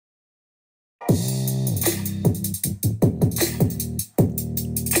Hey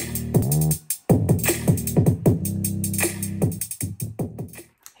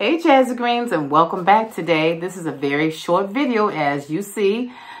Jazigreens, and welcome back today. This is a very short video, as you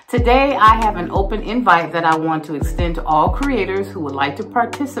see. Today I have an open invite that I want to extend to all creators who would like to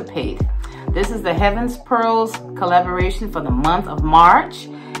participate. This is the Heaven's Pearls collaboration for the month of March,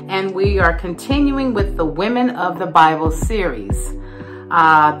 and we are continuing with the Women of the Bible series.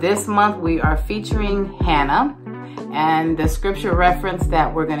 This month we are featuring Hannah, and the scripture reference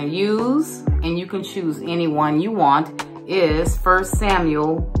that we're going to use, and you can choose any one you want, is 1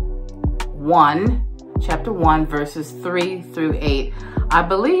 Samuel 1, chapter 1, verses 3 through 8. I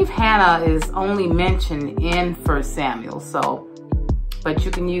believe Hannah is only mentioned in 1 Samuel, but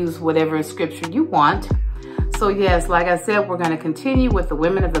you can use whatever scripture you want. So yes, like I said, we're going to continue with the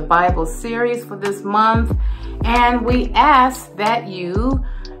Women of the Bible series for this month, and we ask that you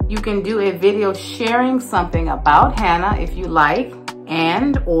can do a video sharing something about Hannah if you like,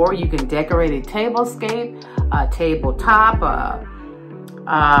 or you can decorate a tablescape, a tabletop,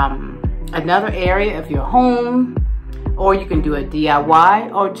 another area of your home, or you can do a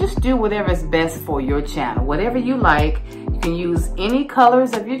DIY, or just do whatever is best for your channel. Whatever you like, you can use any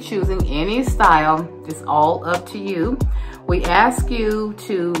colors of your choosing, any style. It's all up to you. We ask you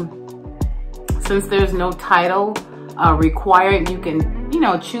to, since there's no title required, you can,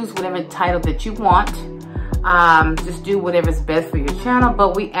 choose whatever title that you want. Just do whatever's best for your channel,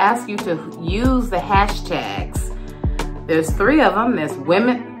 but we ask you to use the hashtags. There's 3 of them. There's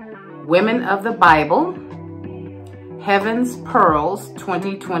Women of the Bible, Heaven's Pearls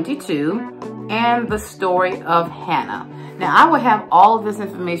 2022, and the Story of Hannah. Now, I will have all of this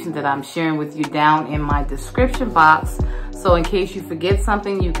information that I'm sharing with you down in my description box, so in case you forget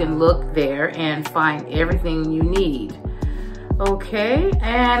something, you can look there and find everything you need. Okay,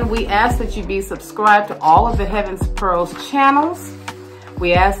 and we ask that you be subscribed to all of the Heaven's Pearls channels.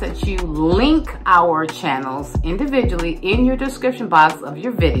 We ask that you link our channels individually in your description box of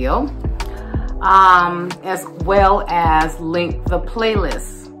your video, as well as link the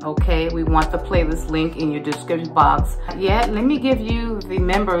playlist. Okay, we want the playlist link in your description box. Yeah, let me give you the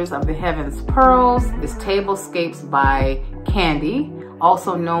members of the Heaven's Pearls. It's Tablescapes by Candy,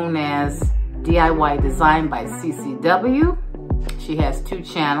 also known as DIY Design by CCW. She has 2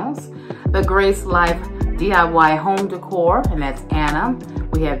 channels. The Grace Life DIY Home Decor, and that's Anna.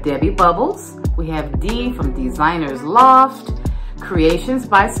 We have Debbie Bubbles. We have Dee from Designer's Loft. Creations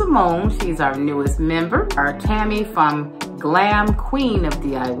by Simone. She's our newest member. Our Tammy from Glam Queen of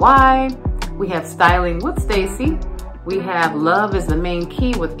DIY. We have Styling with Stacy. We have Love is the Main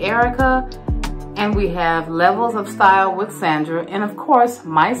Key with Erica. And we have Levels of Style with Sandra. And of course,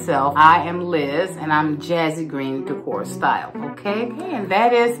 myself, I am Liz, and I'm Jazigreen Decor Style. Okay, and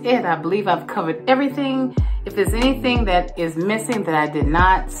that is it. I believe I've covered everything. If there's anything that is missing that I did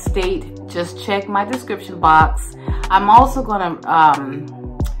not state, just check my description box. I'm also gonna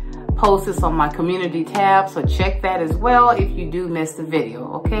post this on my community tab, so check that as well if you do miss the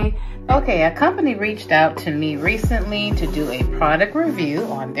video, okay? Okay, a company reached out to me recently to do a product review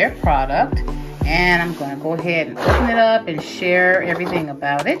on their product, and I'm gonna go ahead and open it up and share everything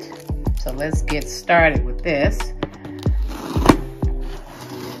about it. So let's get started with this.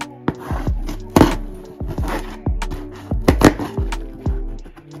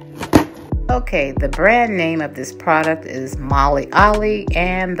 Okay, the brand name of this product is Molly Ollie,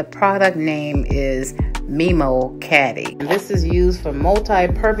 and the product name is Mimo Caddy. And this is used for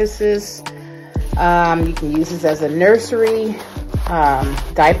multi-purposes. You can use this as a nursery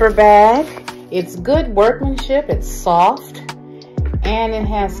diaper bag. It's good workmanship, it's soft, and it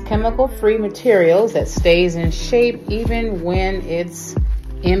has chemical-free materials that stays in shape even when it's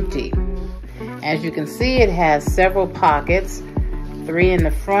empty. As you can see, it has several pockets, 3 in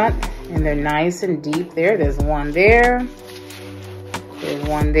the front, and they're nice and deep there. There's 1 there, there's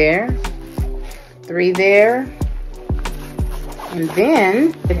 1 there, 3 there, and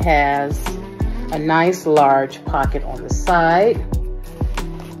then it has a nice large pocket on the side,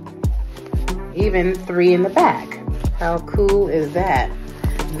 even 3 in the back. How cool is that?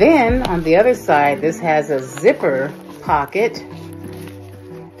 Then on the other side, this has a zipper pocket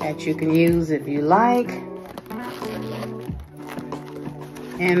that you can use if you like.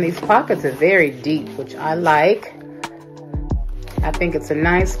 And these pockets are very deep, which I like. I think it's a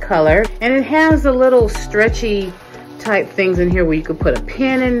nice color. And it has a little stretchy type things in here where you could put a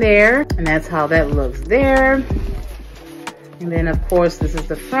pin in there. And that's how that looks there. And then of course, this is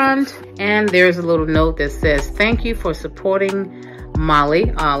the front. And there's a little note that says, "Thank you for supporting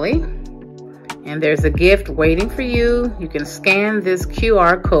Molly Ollie." And there's a gift waiting for you. You can scan this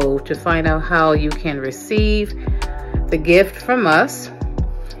QR code to find out how you can receive the gift from us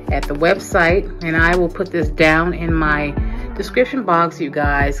at the website. And I will put this down in my description box. You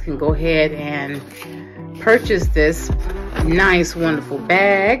guys can go ahead and purchase this nice, wonderful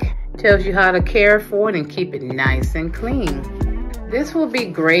bag. Tells you how to care for it and keep it nice and clean. This will be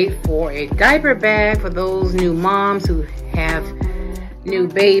great for a diaper bag for those new moms who have new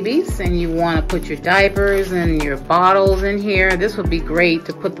babies and you want to put your diapers and your bottles in here. This would be great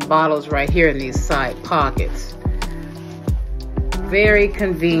to put the bottles right here in these side pockets. Very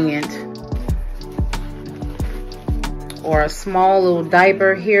convenient. Or a small little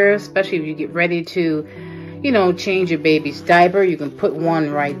diaper here, especially if you get ready to, you know, change your baby's diaper. You can put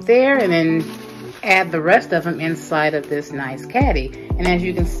one right there and then add the rest of them inside of this nice caddy. And as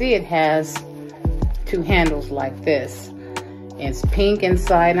you can see, it has two handles like this. It's pink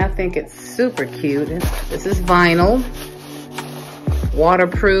inside, and I think it's super cute. This is vinyl,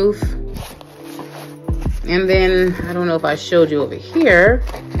 waterproof. And then, I don't know if I showed you over here,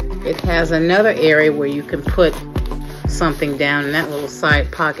 it has another area where you can put something down in that little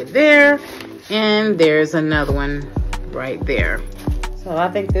side pocket there. And there's another one right there. So I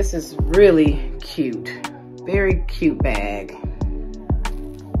think this is really cute. Very cute bag.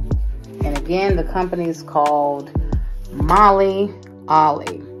 And again, the company is called Molly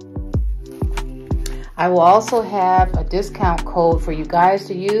Ollie. I will also have a discount code for you guys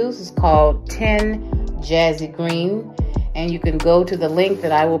to use. It's called 10 Jazigreen, and you can go to the link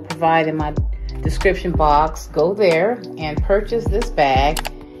that I will provide in my description box. Go there and purchase this bag,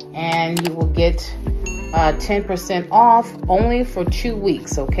 and you will get 10% off only for 2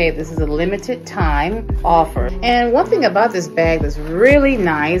 weeks. Okay, this is a limited time offer. And one thing about this bag that's really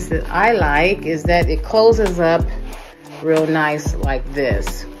nice that I like is that it closes up real nice like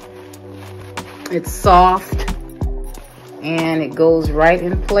this. It's soft and it goes right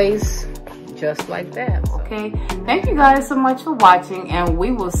in place just like that. Okay, thank you guys so much for watching, and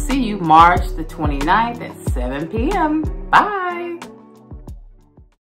we will see you March the 29th at 7 p.m. Bye.